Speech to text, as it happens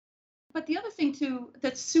but the other thing too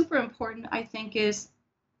that's super important, I think, is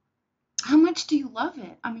how much do you love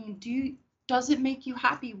it? I mean, does it make you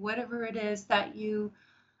happy, whatever it is that you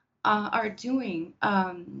are doing?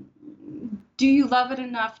 Do you love it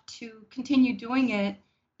enough to continue doing it,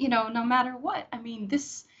 no matter what? I mean,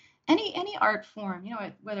 this any art form,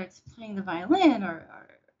 whether it's playing the violin or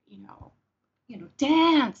you know,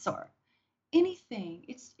 dance or anything.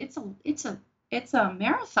 It's a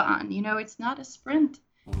marathon, it's not a sprint.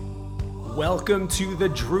 Welcome to the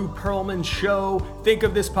Drew Perlman Show. Think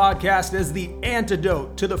of this podcast as the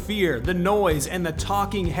antidote to the fear, the noise, and the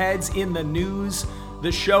talking heads in the news.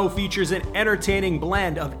 The show features an entertaining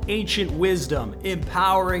blend of ancient wisdom,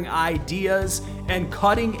 empowering ideas, and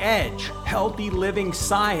cutting-edge, healthy living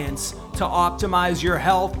science to optimize your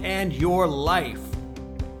health and your life.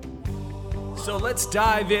 So let's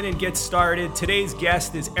dive in and get started. Today's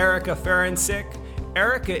guest is Erica Ferencik.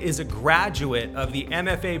 Erica is a graduate of the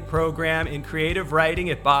MFA program in creative writing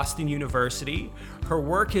at Boston University. Her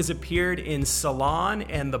work has appeared in Salon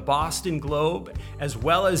and the Boston Globe, as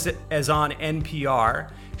well as on NPR.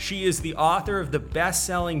 She is the author of the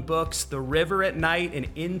best-selling books The River at Night and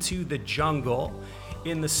Into the Jungle.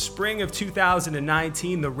 In the spring of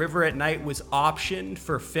 2019, The River at Night was optioned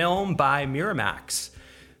for film by Miramax.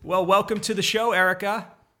 Well, welcome to the show, Erica.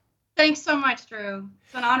 Thanks so much, Drew.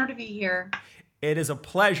 It's an honor to be here. It is a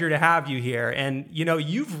pleasure to have you here. And,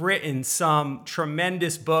 you've written some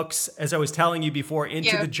tremendous books. As I was telling you before,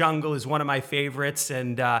 Into the Jungle is one of my favorites.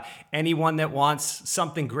 And anyone that wants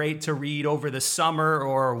something great to read over the summer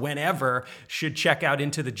or whenever should check out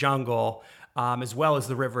Into the Jungle, as well as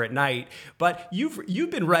The River at Night. But you've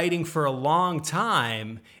been writing for a long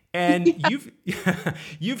time. And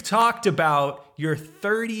you've talked about your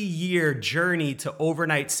 30-year journey to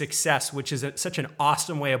overnight success, which is such an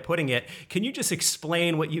awesome way of putting it. Can you just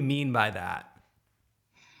explain what you mean by that?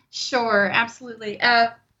 Sure, absolutely.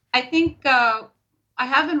 I think I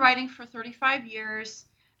have been writing for 35 years,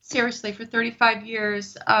 seriously, for 35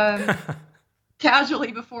 years,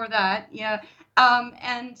 casually before that, yeah.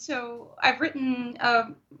 And so I've written...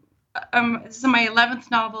 this is my 11th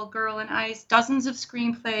novel, Girl in Ice, dozens of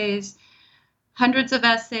screenplays, hundreds of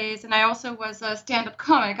essays, and I also was a stand-up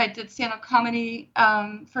comic. I did stand-up comedy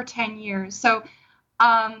for 10 years. So,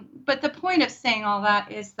 but the point of saying all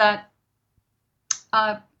that is that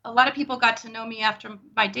a lot of people got to know me after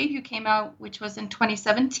my debut came out, which was in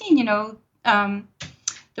 2017, The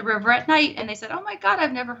River at Night, and they said, "Oh my God,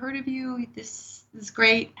 I've never heard of you. This is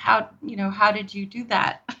great. How did you do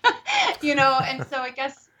that?" And so I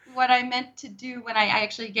guess what I meant to do when I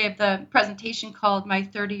actually gave the presentation called My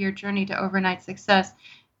 30-Year Journey to Overnight Success,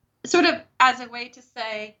 sort of as a way to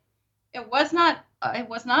say it was not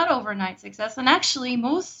overnight success. And actually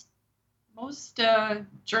most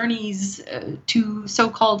journeys to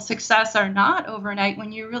so-called success are not overnight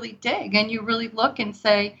when you really dig and you really look and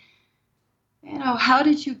say, how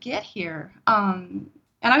did you get here? And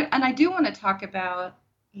I do want to talk about,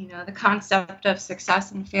 the concept of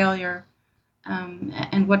success and failure.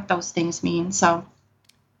 And what those things mean. So,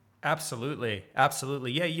 absolutely.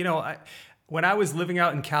 Yeah, when I was living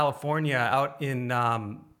out in California, out in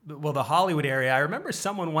the Hollywood area, I remember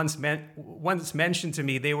someone once mentioned to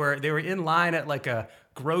me they were in line at like a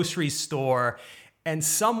grocery store, and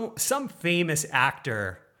some famous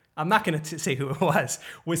actor, I'm not going to say who it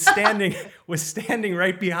was standing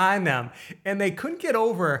right behind them, and they couldn't get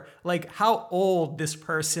over like how old this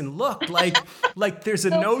person looked. Like there's a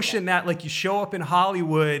notion that like you show up in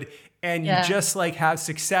Hollywood and you just like have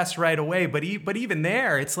success right away. But even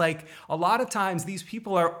there, it's like a lot of times these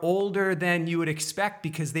people are older than you would expect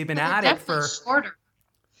because they've been at it for shorter.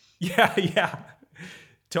 Yeah,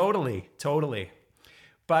 totally.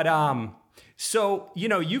 But so,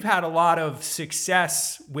 you've had a lot of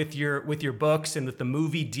success with your books and with the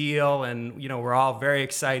movie deal, and we're all very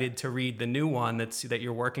excited to read the new one that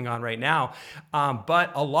you're working on right now.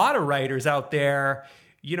 But a lot of writers out there,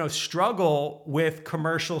 struggle with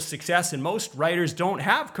commercial success, and most writers don't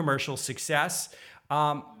have commercial success.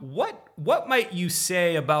 What might you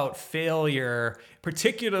say about failure,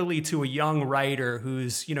 particularly to a young writer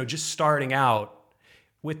who's just starting out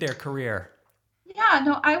with their career? Yeah,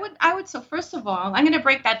 no, I would. So first of all, I'm going to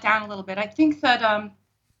break that down a little bit. I think that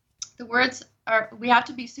the words we have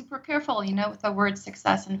to be super careful, with the words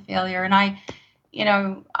success and failure. And I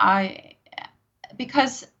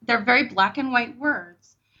because they're very black and white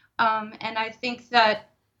words. And I think that,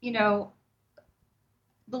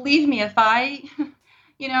 believe me, if I,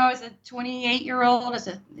 as a 28-year-old,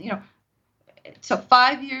 so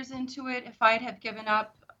 5 years into it, if I'd have given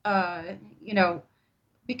up,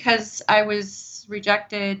 because I was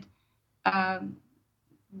rejected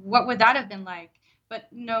what would that have been like? But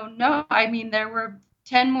no, I mean, there were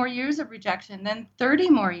 10 more years of rejection, then 30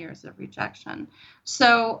 more years of rejection.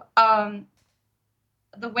 So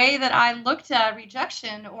the way that I looked at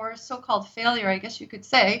rejection, or so-called failure, I guess you could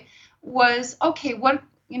say, was, okay, what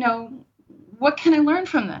can I learn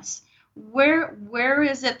from this? Where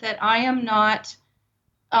is it that I am not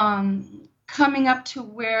coming up to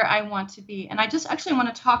where I want to be? And I just actually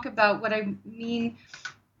want to talk about what I mean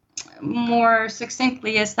more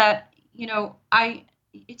succinctly, is that,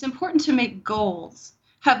 it's important to make goals,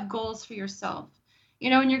 have goals for yourself,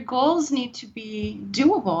 and your goals need to be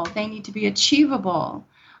doable. They need to be achievable.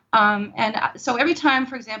 And so every time,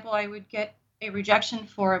 for example, I would get a rejection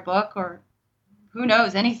for a book, or who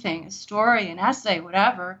knows, anything, a story, an essay,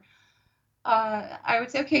 whatever, I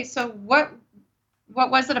would say, okay, so what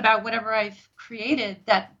was it about whatever I've created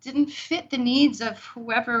that didn't fit the needs of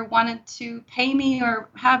whoever wanted to pay me, or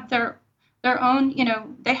have their own,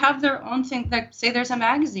 they have their own thing. Like, say there's a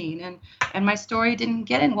magazine, and my story didn't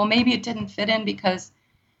get in. Well, maybe it didn't fit in because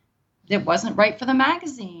it wasn't right for the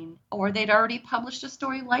magazine, or they'd already published a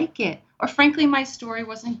story like it, or frankly, my story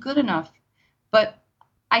wasn't good enough. But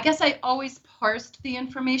I guess I always parsed the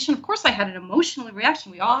information. Of course, I had an emotional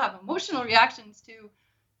reaction. We all have emotional reactions to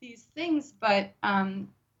these things, but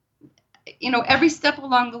every step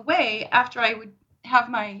along the way, after I would have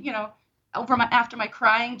my, after my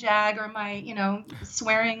crying jag, or my,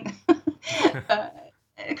 swearing, uh,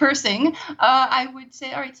 cursing, I would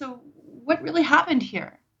say, all right, so what really happened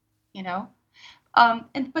here? You know,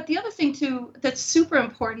 but the other thing too that's super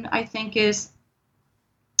important, I think, is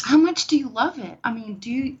how much do you love it? I mean,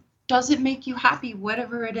 does it make you happy,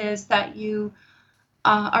 whatever it is that you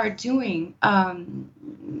are doing?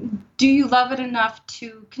 Do you love it enough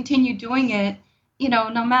to continue doing it,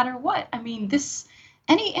 no matter what? I mean,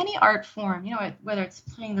 any art form, whether it's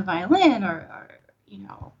playing the violin, or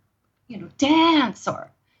dance,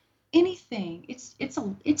 or anything. It's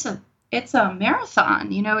a marathon.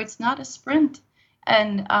 It's not a sprint.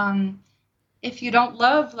 And if you don't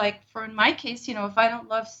love, like, for in my case, if I don't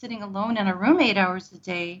love sitting alone in a room 8 hours a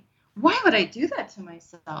day, why would I do that to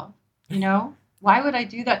myself? Why would I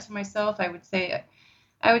do that to myself? I would say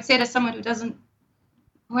to someone who doesn't,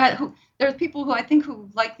 there's people who I think who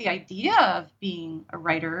like the idea of being a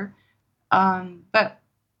writer, but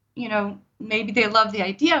maybe they love the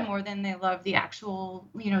idea more than they love the actual,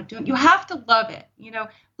 doing. You have to love it,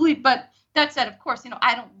 believe. But that said, of course,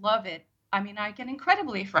 I don't love it. I mean, I get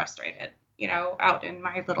incredibly frustrated, out in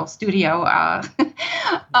my little studio. Uh,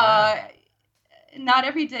 Not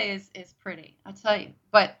every day is pretty, I'll tell you.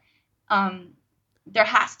 But there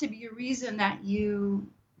has to be a reason that you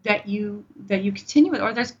continue it.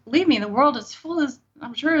 Or believe me, the world is full, as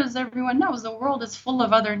I'm sure as everyone knows, the world is full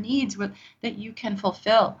of other needs that you can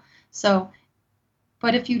fulfill. So,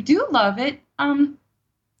 but if you do love it,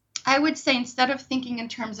 I would say, instead of thinking in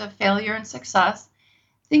terms of failure and success,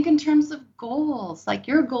 think in terms of goals. Like,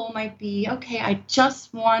 your goal might be, okay, I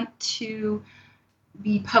just want to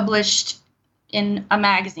be published in a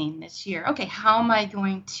magazine this year. Okay, how am I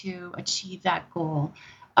going to achieve that goal?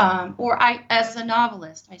 As a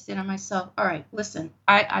novelist, I say to myself, all right, listen,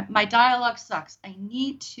 my dialogue sucks. I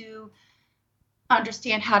need to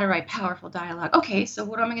understand how to write powerful dialogue. Okay, so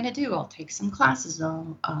what am I going to do? I'll take some classes.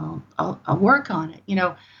 I'll work on it,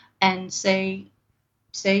 and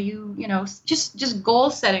just goal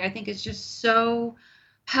setting, I think, is just so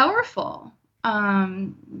powerful.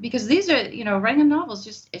 Because these are, writing a novel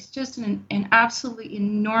is it's just an absolutely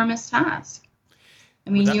enormous task. I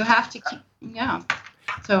mean, you have to keep, yeah.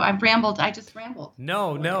 So I just rambled.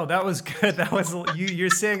 No, that was good. That was you're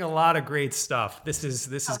saying a lot of great stuff. This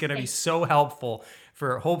is going to be so helpful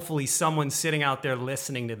for hopefully someone sitting out there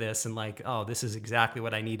listening to this and like, oh, this is exactly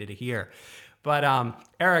what I needed to hear. But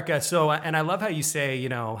Erica, and I love how you say,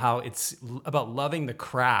 how it's about loving the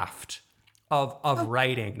craft of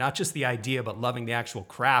writing, not just the idea, but loving the actual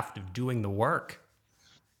craft of doing the work.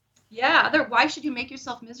 Yeah, why should you make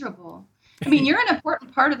yourself miserable? I mean, you're an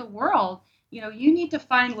important part of the world. You need to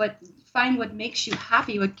find what makes you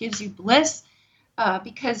happy, what gives you bliss,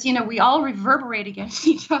 because we all reverberate against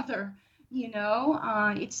each other.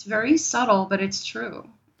 It's very subtle, but it's true.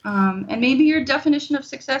 And maybe your definition of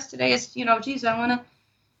success today is, geez, I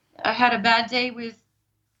had a bad day with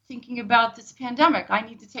thinking about this pandemic. I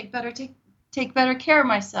need to take better care of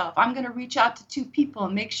myself. I'm going to reach out to 2 people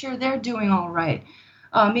and make sure they're doing all right.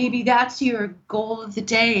 Maybe that's your goal of the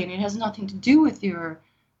day, and it has nothing to do with your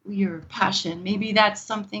passion. Maybe that's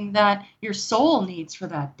something that your soul needs for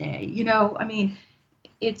that day. I mean,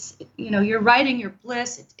 it's, you're writing your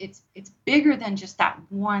bliss. It's bigger than just that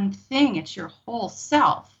one thing. It's your whole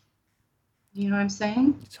self. You know what I'm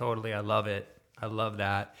saying? Totally. I love it. I love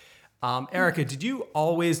that. Erica, did you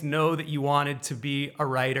always know that you wanted to be a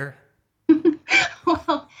writer?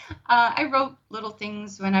 Well, I wrote little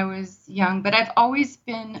things when I was young, but I've always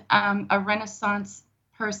been a Renaissance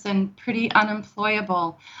person, pretty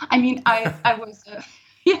unemployable. I mean, I was a,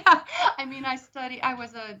 yeah. I mean, I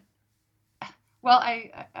was a well,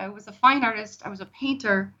 I was a fine artist. I was a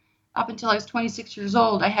painter up until I was 26 years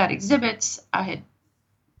old. I had exhibits. I had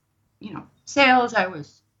sales. I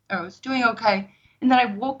was doing okay, and then I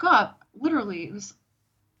woke up. Literally, it was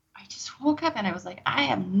I just woke up and I was like, I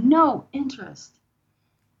have no interest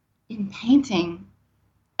in painting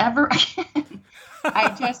ever again.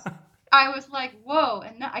 I just, I was like, whoa.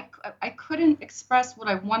 And I couldn't express what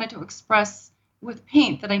I wanted to express with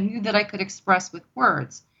paint that I knew that I could express with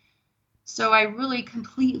words. So I really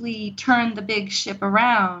completely turned the big ship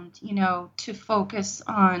around, to focus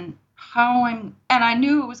on and I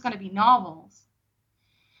knew it was going to be novels.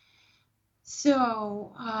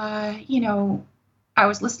 So, I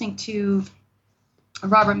was listening to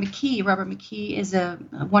Robert McKee. Robert McKee is a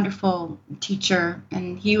wonderful teacher,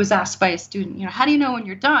 and he was asked by a student, how do you know when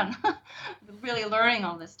you're done? Really learning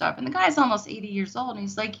all this stuff. And the guy's almost 80 years old, and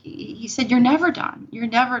he's like, he said, "You're never done. You're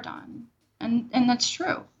never done," and that's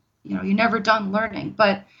true. You're never done learning.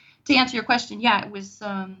 But to answer your question, yeah, it was.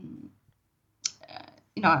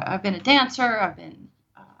 I've been a dancer. I've been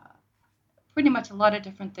pretty much a lot of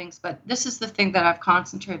different things, but this is the thing that I've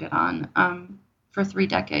concentrated on for 3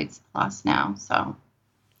 decades plus now. So.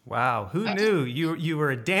 Wow, who knew you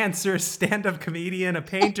were a dancer, stand-up comedian, a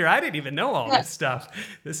painter? I didn't even know all Yeah. this stuff.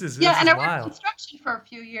 This Yeah, and is I worked wild. construction for a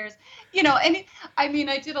few years, I mean,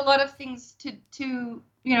 I did a lot of things to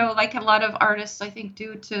like a lot of artists, I think,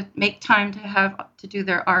 do to make time to do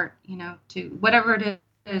their art, to whatever it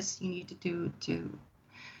is you need to do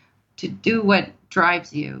to do what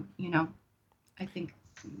drives you, I think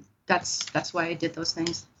that's why I did those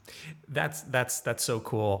things. That's so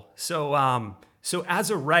cool. So as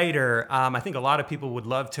a writer, I think a lot of people would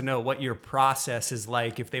love to know what your process is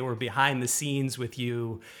like if they were behind the scenes with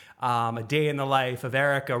you, a day in the life of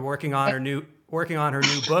Erica working on her new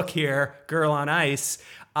book here, Girl on Ice.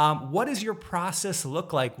 What does your process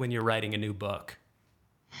look like when you're writing a new book?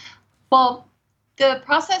 Well, the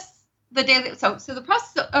process, the daily, so the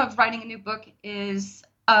process of writing a new book is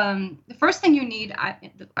the first thing you need. All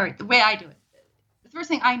right, the way I do it, the first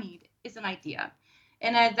thing I need is an idea,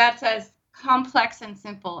 and that's as complex and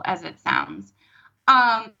simple as it sounds.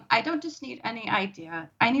 I don't just need any idea.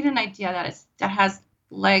 I need an idea that has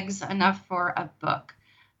legs enough for a book.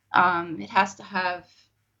 It has to have.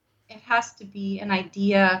 It has to be an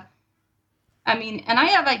idea. I mean, and I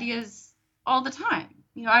have ideas all the time.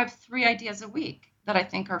 I have 3 ideas a week that I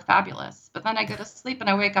think are fabulous. But then I go to sleep and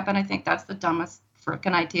I wake up and I think that's the dumbest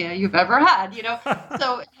freaking idea you've ever had.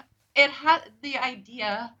 So it has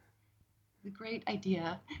the great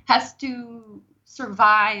idea has to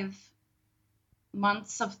survive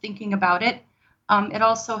months of thinking about it. It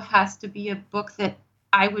also has to be a book that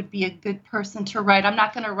I would be a good person to write. I'm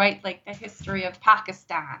not going to write like the history of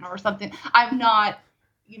Pakistan or something. I'm not,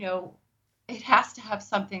 you know, it has to have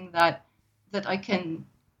something that I can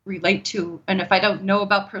relate to. And if I don't know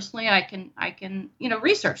about personally, I can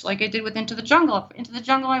research like I did with Into the Jungle. Into the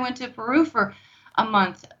Jungle, I went to Peru for a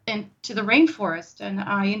month into the rainforest, and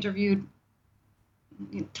I interviewed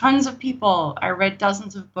tons of people. I read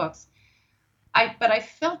dozens of books. But I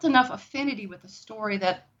felt enough affinity with the story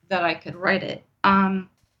that I could write it.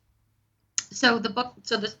 So the book,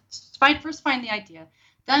 first find the idea,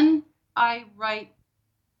 then I write.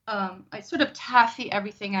 I sort of taffy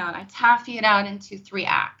everything out. I taffy it out into 3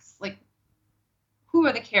 acts. Like, who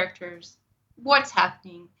are the characters? What's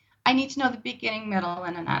happening? I need to know the beginning, middle,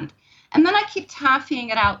 and an end. And then I keep taffying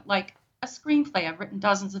it out like a screenplay. I've written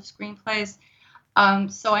dozens of screenplays,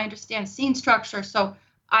 so I understand scene structure. So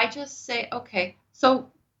I just say, okay,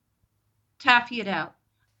 so taffy it out.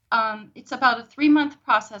 It's about a 3-month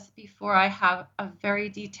process before I have a very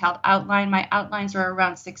detailed outline. My outlines are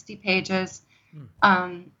around 60 pages.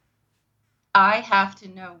 Um, I have to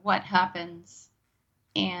know what happens,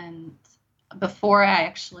 and before I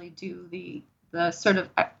actually do the sort of,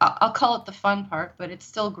 I'll call it the fun part, but it's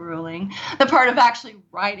still grueling, the part of actually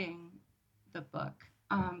writing the book.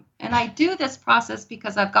 And I do this process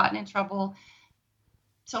because I've gotten in trouble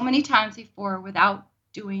so many times before without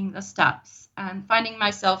doing the steps and finding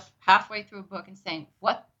myself halfway through a book and saying,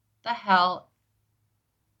 what the hell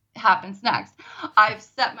happens next? I've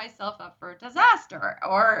set myself up for a disaster,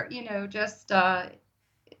 or just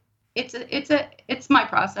it's my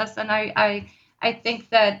process. And I think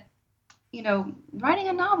that writing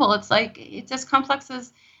a novel, it's like it's as complex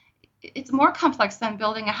as it's more complex than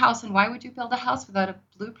building a house. And why would you build a house without a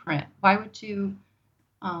blueprint? Why would you,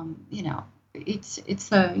 you know,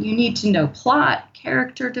 it's a, you need to know plot,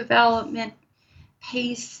 character development,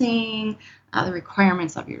 pacing, the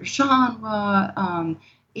requirements of your genre.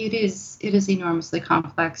 It is enormously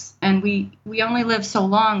complex, and we only live so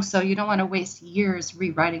long, so you don't want to waste years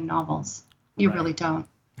rewriting novels. You really Right.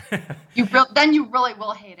 don't. Then you really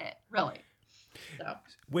will hate it, really. So.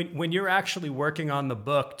 When you're actually working on the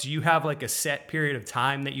book, do you have like a set period of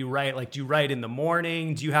time that you write? Like, do you write in the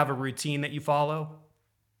morning? Do you have a routine that you follow?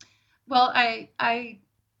 Well, I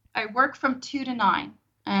work from 2 to 9,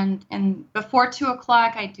 and before 2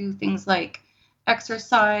 o'clock, I do things like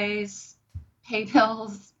exercise, pay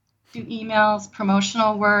bills, do emails,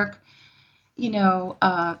 promotional work. You know,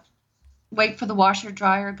 wait for the washer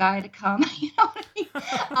dryer guy to come. You know what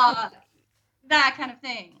I mean? That kind of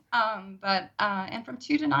thing. But and from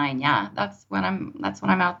 2 to 9, yeah, that's when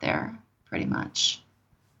I'm out there pretty much.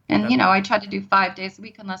 And That I try to do 5 days a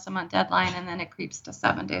week unless I'm on deadline, and then it creeps to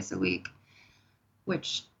 7 days a week,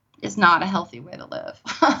 which is not a healthy way to live.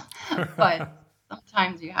 But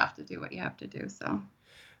sometimes you have to do what you have to do. So.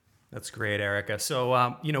 That's great, Erica.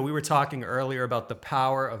 So, we were talking earlier about the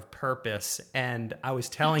power of purpose, and I was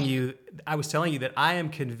telling you that I am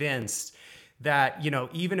convinced that,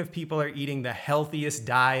 even if people are eating the healthiest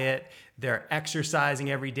diet, they're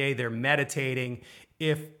exercising every day, they're meditating,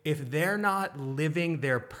 if they're not living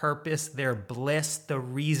their purpose, their bliss, the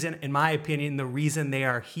reason, in my opinion, the reason they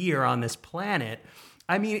are here on this planet,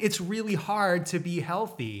 I mean, it's really hard to be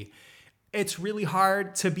healthy. It's really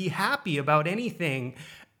hard to be happy about anything.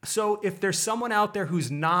 So if there's someone out there who's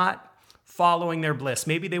not following their bliss,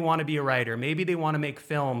 maybe they want to be a writer, maybe they want to make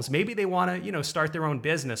films, maybe they want to, start their own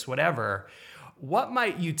business, whatever. What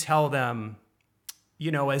might you tell them,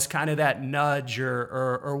 as kind of that nudge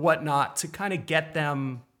or whatnot to kind of get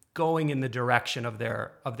them going in the direction of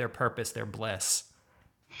their purpose, their bliss?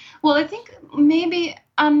 Well, I think maybe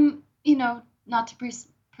not to be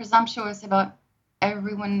presumptuous about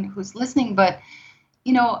everyone who's listening, but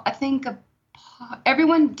I think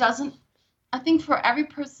everyone doesn't. I think for every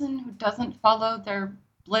person who doesn't follow their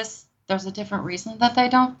bliss, there's a different reason that they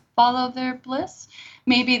don't follow their bliss.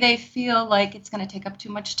 Maybe they feel like it's going to take up too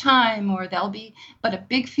much time, or but a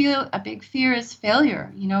big fear is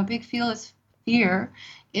failure. A big fear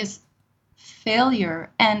is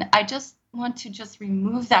failure. And I just want to just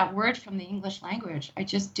remove that word from the English language. I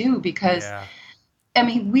just do, because Yeah. I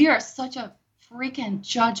mean, we are such a freaking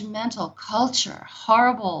judgmental culture,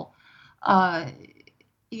 horrible. Uh,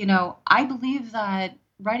 I believe that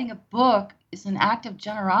writing a book is an act of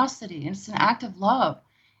generosity, and it's an act of love.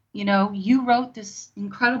 You wrote this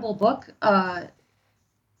incredible book,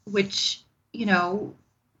 which,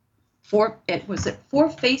 four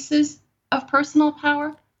faces of personal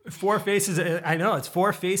power. Four faces. I know it's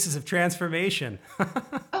four faces of transformation. Oh,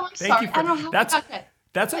 I'm Thank sorry. you I for don't know how I that's got that.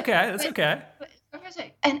 that's But, okay. That's but,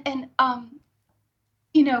 okay. and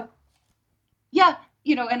you know, yeah,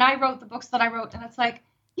 and I wrote the books that I wrote, and it's like,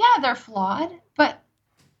 yeah, they're flawed, but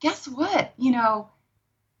guess what?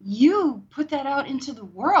 You put that out into the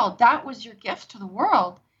world. That was your gift to the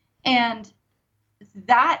world. And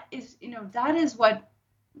that is what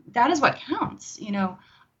counts.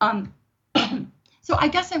 Um, so I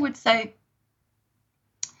guess I would say,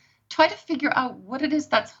 try to figure out what it is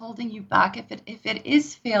that's holding you back. If it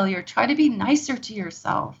is failure, try to be nicer to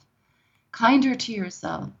yourself, kinder to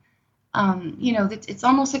yourself. It's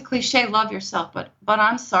almost a cliche, love yourself, but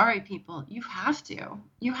I'm sorry, people, you have to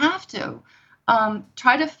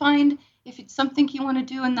try to find, if it's something you want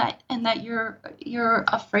to do, and that you're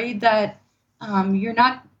afraid that you're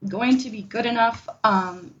not going to be good enough.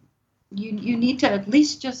 You need to at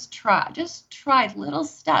least just try little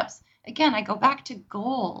steps. Again, I go back to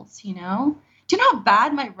goals. Do you know how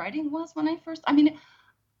bad my writing was when I first, I mean,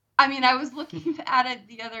 I was looking at it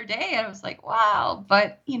the other day, and I was like, wow.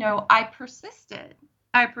 But I persisted.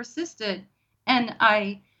 And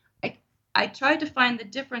I, I tried to find the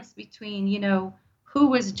difference between, who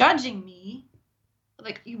was judging me.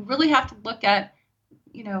 Like, you really have to look at,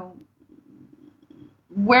 you know,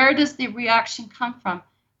 where does the reaction come from?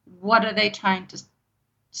 What are they trying to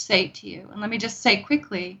say to you? And let me just say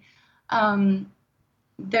quickly, um,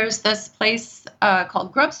 there's this place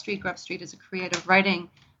called Grub Street. Grub Street is a creative writing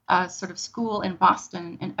sort of school in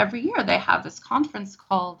Boston, and every year they have this conference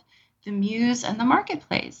called The Muse and the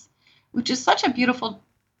Marketplace, which is such a beautiful,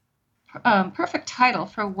 perfect title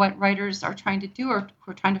for what writers are trying to do, or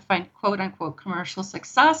who are trying to find quote unquote commercial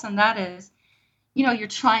success. And that is, you're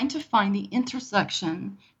trying to find the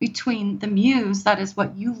intersection between the muse, that is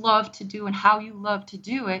what you love to do and how you love to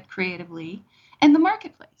do it creatively, and the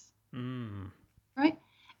marketplace. Mm. right?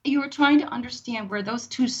 You are trying to understand where those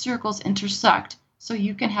two circles intersect so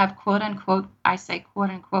you can have quote unquote, I say quote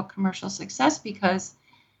unquote, commercial success, because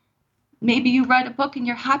maybe you write a book and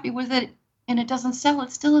you're happy with it and it doesn't sell.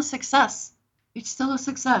 It's still a success. It's still a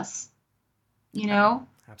success, you A- know?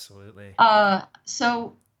 Absolutely.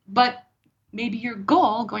 So, but maybe your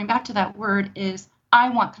goal, going back to that word, is I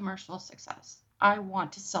want commercial success. I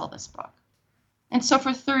want to sell this book. And so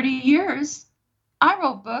for 30 years, I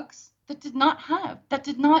wrote books that did not,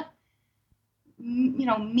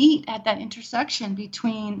 meet at that intersection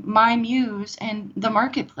between my muse and the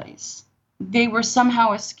marketplace. They were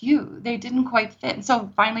somehow askew. They didn't quite fit. And so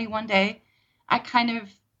finally one day, I kind of,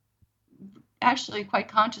 actually quite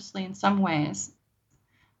consciously in some ways,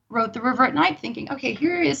 wrote The River at Night, thinking, okay,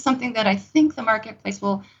 here is something that I think the marketplace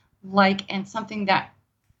will like, and something that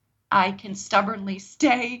I can stubbornly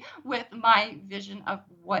stay with my vision of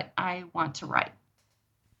what I want to write.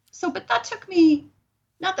 So, but that took me,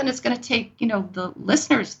 not that it's going to take, the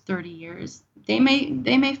listeners 30 years. They may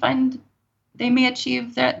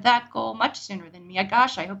achieve that goal much sooner than me.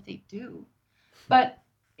 Gosh, I hope they do. But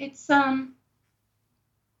it's, uh,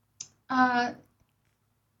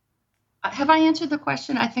 have I answered the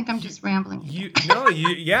question? I think I'm You, just rambling again. you, no, you,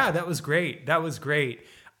 yeah, that was great. That was great.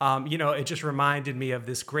 It just reminded me of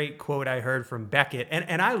this great quote I heard from Beckett,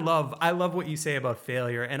 and I love what you say about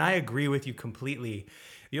failure, and I agree with you completely.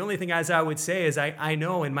 The only thing, as I would say, is I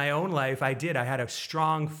know in my own life I had a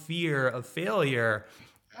strong fear of failure,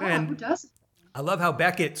 Yeah, who and doesn't? I love how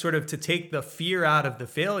Beckett, sort of to take the fear out of the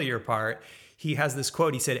failure part, he has this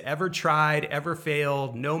quote. He said, "Ever tried, ever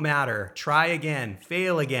failed, no matter. Try again,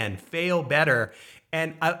 fail better."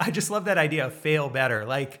 And I just love that idea of fail better.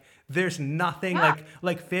 Like there's nothing Yeah,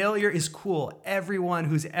 like failure is cool. Everyone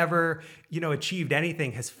who's ever, achieved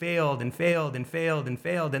anything has failed and failed and failed and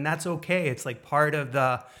failed. And that's okay. It's like part of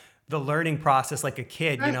the learning process, like a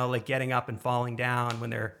kid, right. like getting up and falling down when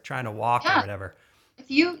they're trying to walk or Yeah. whatever. If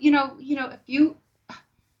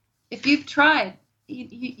if you've tried,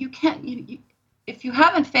 you can't. If you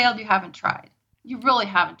haven't failed, you haven't tried. You really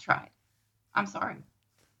haven't tried. I'm sorry.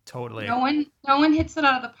 Totally. No one hits it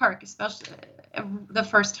out of the park, especially the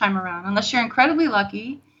first time around, unless you're incredibly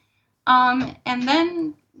lucky. And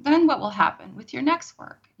then what will happen with your next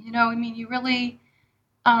work? I mean, you really,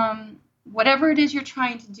 whatever it is you're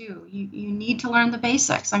trying to do, you need to learn the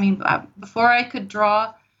basics. I mean, before I could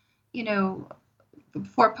draw, you know,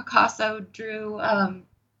 before Picasso drew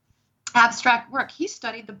abstract work, he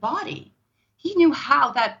studied the body. He knew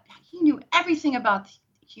everything about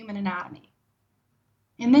the human anatomy.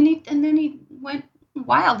 And then he went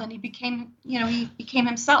wild and he became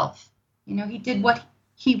himself. He did what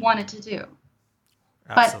he wanted to do.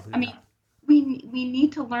 But I Absolutely. mean, we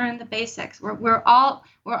need to learn the basics. We're all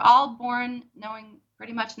born knowing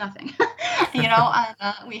pretty much nothing,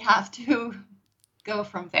 and we have to go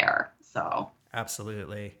from there. So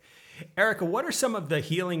Absolutely. Erica, what are some of the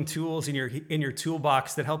healing tools in your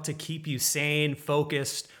toolbox that help to keep you sane,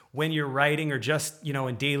 focused when you're writing or just,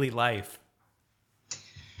 in daily life?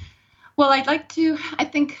 well, I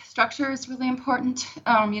think structure is really important.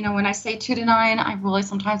 When I say 2 to 9, I really,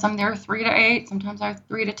 sometimes I'm there 3 to 8, sometimes I'm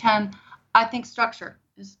 3 to 10. I think structure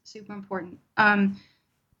is super important. I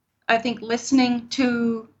think listening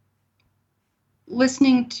to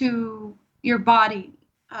your body,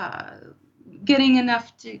 uh, getting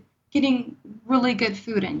really good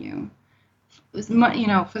food in you,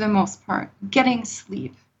 for the most part, getting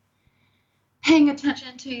sleep, paying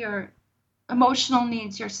attention to your emotional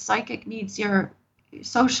needs, your psychic needs, your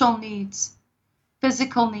social needs,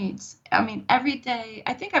 physical needs. I mean, every day.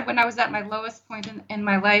 I think when I was at my lowest point in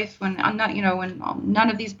my life, when I'm not, when none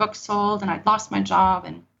of these books sold and I'd lost my job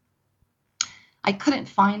and I couldn't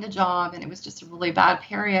find a job and it was just a really bad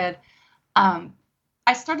period. Um,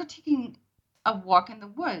 I started taking a walk in the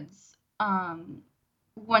woods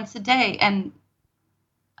once a day, and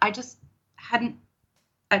I just hadn't.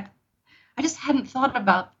 I just hadn't thought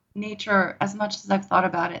about nature as much as I've thought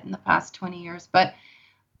about it in the past 20 years.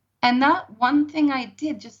 And that one thing I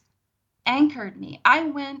did just anchored me. I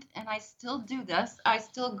went, and I still do this. I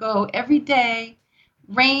still go every day,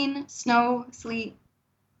 rain, snow, sleet.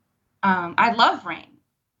 I love rain.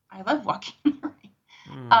 I love walking in the rain.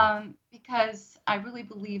 Mm, Because I really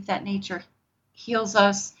believe that nature heals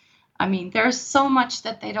us. I mean, there's so much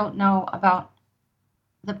that they don't know about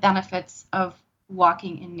the benefits of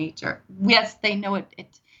walking in nature. Yes, they know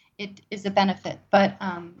it is a benefit, but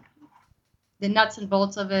the nuts and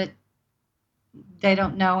bolts of it, they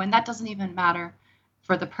don't know, and that doesn't even matter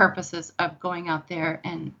for the purposes of going out there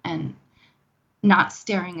and not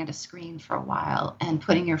staring at a screen for a while and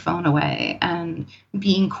putting your phone away and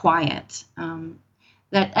being quiet.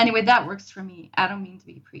 That works for me. I don't mean to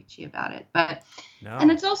be preachy about it, but and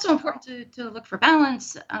No. it's also important to look for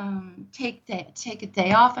balance. Take a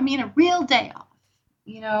day off. I mean, a real day off.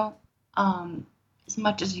 You know, as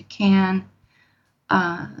much as you can.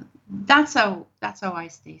 Uh, that's how I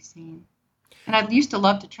stay sane. And I used to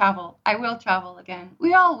love to travel. I will travel again.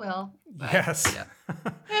 We all will, but Yes.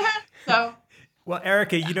 so Well,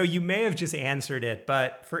 Erica, you may have just answered it,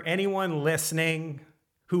 but for anyone listening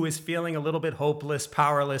who is feeling a little bit hopeless,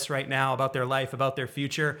 powerless right now about their life, about their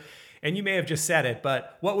future, and you may have just said it,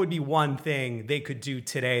 but what would be one thing they could do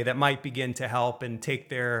today that might begin to help and take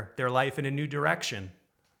their life in a new direction?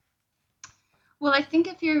 well, I think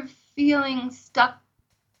if you're feeling stuck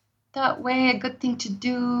that way, a good thing to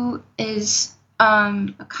do is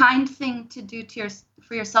a kind thing to do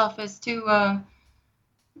for yourself is to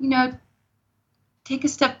you know take a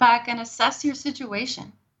step back and assess your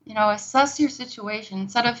situation. Assess your situation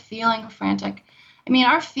instead of feeling frantic. I mean,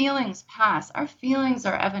 our feelings pass. Our feelings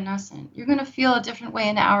are evanescent. You're going to feel a different way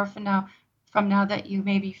an hour from now that you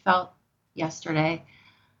maybe felt yesterday.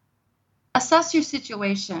 Assess your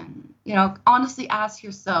situation. Honestly ask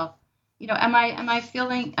yourself, am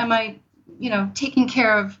I taking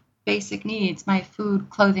care of basic needs, my food,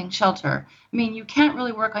 clothing, shelter? I mean, you can't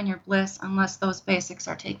really work on your bliss unless those basics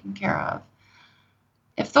are taken care of.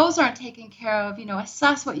 If those aren't taken care of,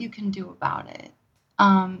 assess what you can do about it.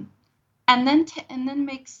 Um, and then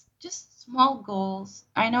make just small goals.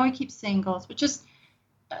 I know I keep saying goals, but just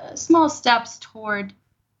small steps toward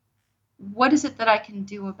what is it that I can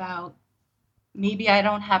do about maybe I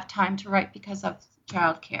don't have time to write because of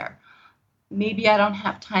childcare. Maybe I don't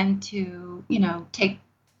have time to, take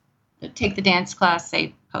the dance class,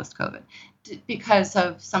 say post COVID, because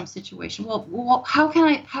of some situation. Well, how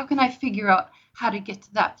can I figure out how to get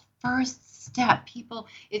to that first step? People,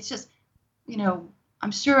 it's just, you know,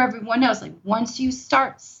 I'm sure everyone knows. Like once you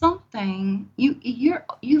start something,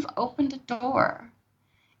 you've opened a door,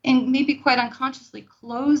 and maybe quite unconsciously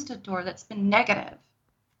closed a door that's been negative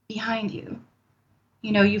behind you.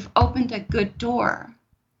 You've opened a good door.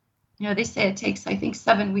 They say it takes, I think,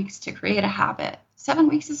 7 weeks to create a habit. 7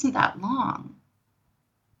 weeks isn't that long.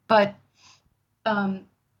 But um,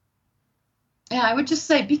 yeah, I would just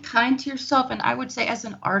say be kind to yourself. And I would say as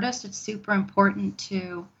an artist, it's super important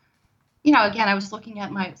to, again, I was looking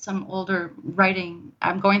at some older writing.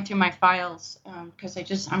 I'm going through my files because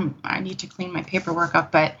I need to clean my paperwork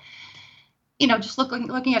up. But, just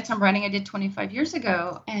looking at some writing I did 25 years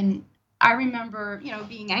ago. And I remember,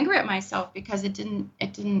 being angry at myself because it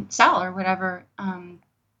didn't sell or whatever.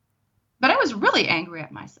 But I was really angry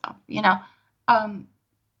at myself.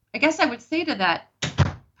 I guess I would say to that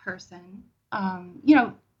person,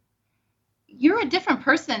 you're a different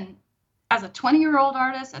person as a 20-year-old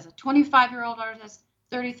artist, as a 25-year-old artist,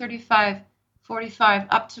 30, 35, 45,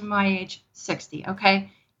 up to my age, 60.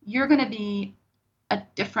 Okay. You're going to be a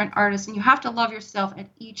different artist, and you have to love yourself at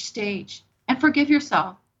each stage and forgive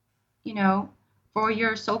yourself, you know, for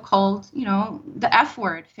your so-called, the F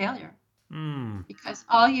word, failure, Mm. because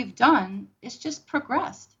all you've done is just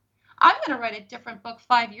progressed. I'm going to write a different book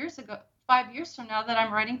 5 years from now that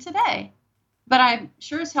I'm writing today. But I'm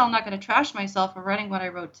sure as hell not going to trash myself for writing what I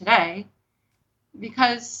wrote today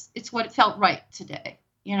because it's what felt right today.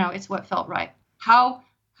 It's what felt right. How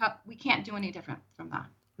we can't do any different from that.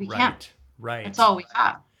 We can't. Right. That's Right. all we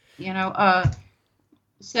have. You know.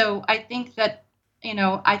 So I think that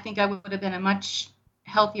I think I would have been a much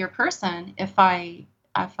healthier person if I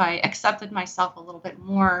accepted myself a little bit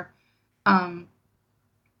more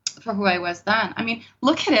for who I was then. I mean,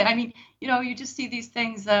 look at it. I mean, you just see these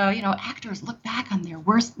things. Actors look back on their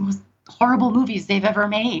worst, most horrible movies they've ever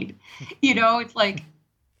made. It's like,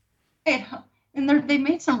 it, and they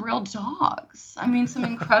made some real dogs. I mean, some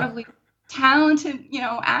incredibly talented,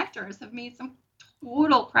 actors have made some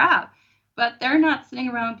total crap, but they're not sitting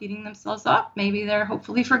around beating themselves up. Maybe they're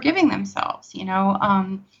hopefully forgiving themselves.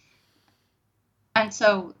 And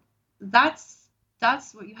so that's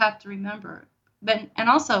what you have to remember. But and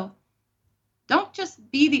also don't just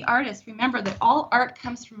be the artist. Remember that all art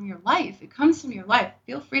comes from your life. It comes from your life.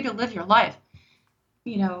 Feel free to live your life.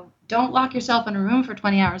 Don't lock yourself in a room for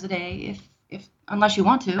 20 hours a day if unless you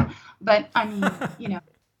want to. But I mean,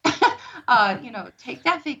 take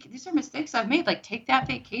that these are mistakes I've made. Like take that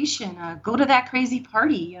vacation, go to that crazy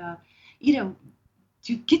party,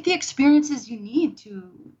 to get the experiences you need to,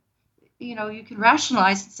 you can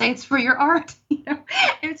rationalize and say it's for your art.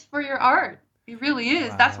 It's for your art. It really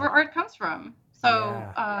is. That's Wow. where art comes from. So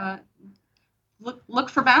Yeah. look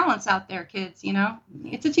for balance out there, kids.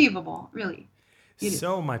 It's achievable, really. It is.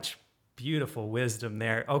 So much beautiful wisdom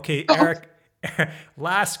there. Okay, Eric,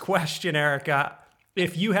 last question, Erica.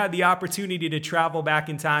 If you had the opportunity to travel back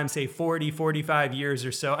in time, say 40, 45 years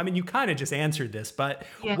or so, I mean, you kind of just answered this, but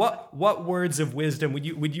Yeah. what words of wisdom would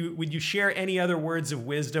you share any other words of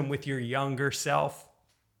wisdom with your younger self?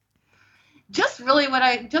 Just really what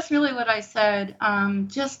I said.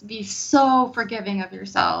 Just be so forgiving of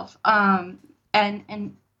yourself. And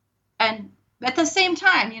at the same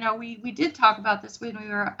time, we did talk about this when we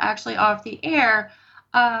were actually off the air.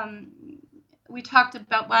 Um, we talked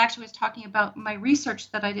about, well, actually, I was talking about my research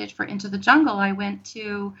that I did for Into the Jungle.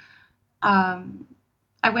 Um,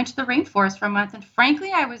 I went to the rainforest for a month, and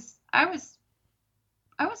frankly, I was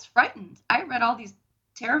frightened. I read all these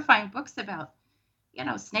terrifying books about,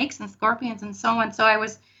 snakes and scorpions and so on. So I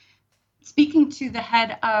was speaking to the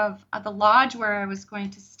head of the lodge where I was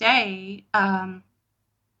going to stay, and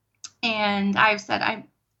I said,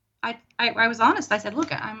 I was honest. I said,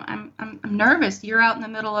 look, I'm nervous. You're out in the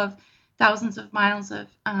middle of thousands of miles of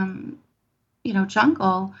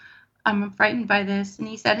jungle. I'm frightened by this. And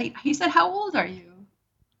he said, how old are you?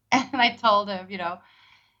 And I told him,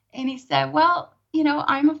 and he said, well,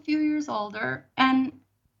 I'm a few years older, and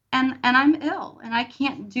I'm ill, and I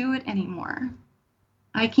can't do it anymore.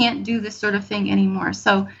 I can't do this sort of thing anymore.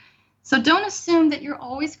 So don't assume that you're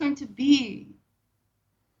always going to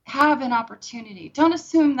have an opportunity. Don't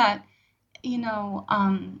assume that, you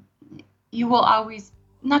will always,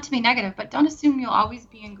 not to be negative, but don't assume you'll always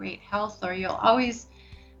be in great health, or you'll always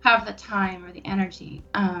have the time or the energy.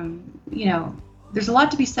 There's a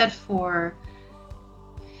lot to be said for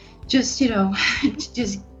just,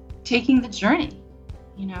 just taking the journey.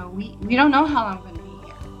 We don't know how long we're going to be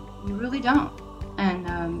here. We really don't. And,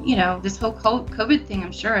 this whole COVID thing,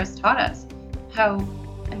 I'm sure, has taught us how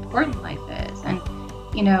important life is, and,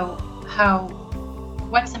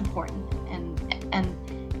 what's important,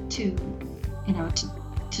 and to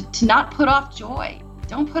not put off joy.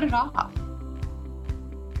 Don't put it off.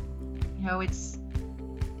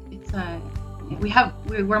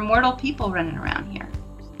 We're mortal people running around here.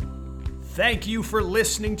 Thank you for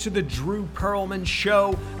listening to the Drew Perlman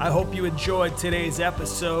Show. I hope you enjoyed today's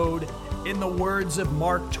episode. In the words of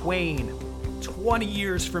Mark Twain, 20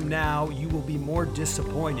 years from now, you will be more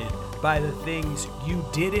disappointed by the things you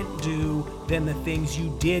didn't do than the things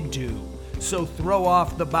you did do. So throw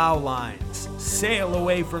off the bow lines, sail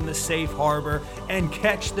away from the safe harbor, and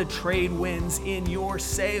catch the trade winds in your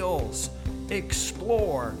sails.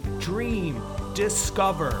 Explore, dream,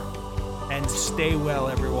 discover, and stay well,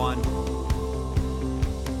 everyone.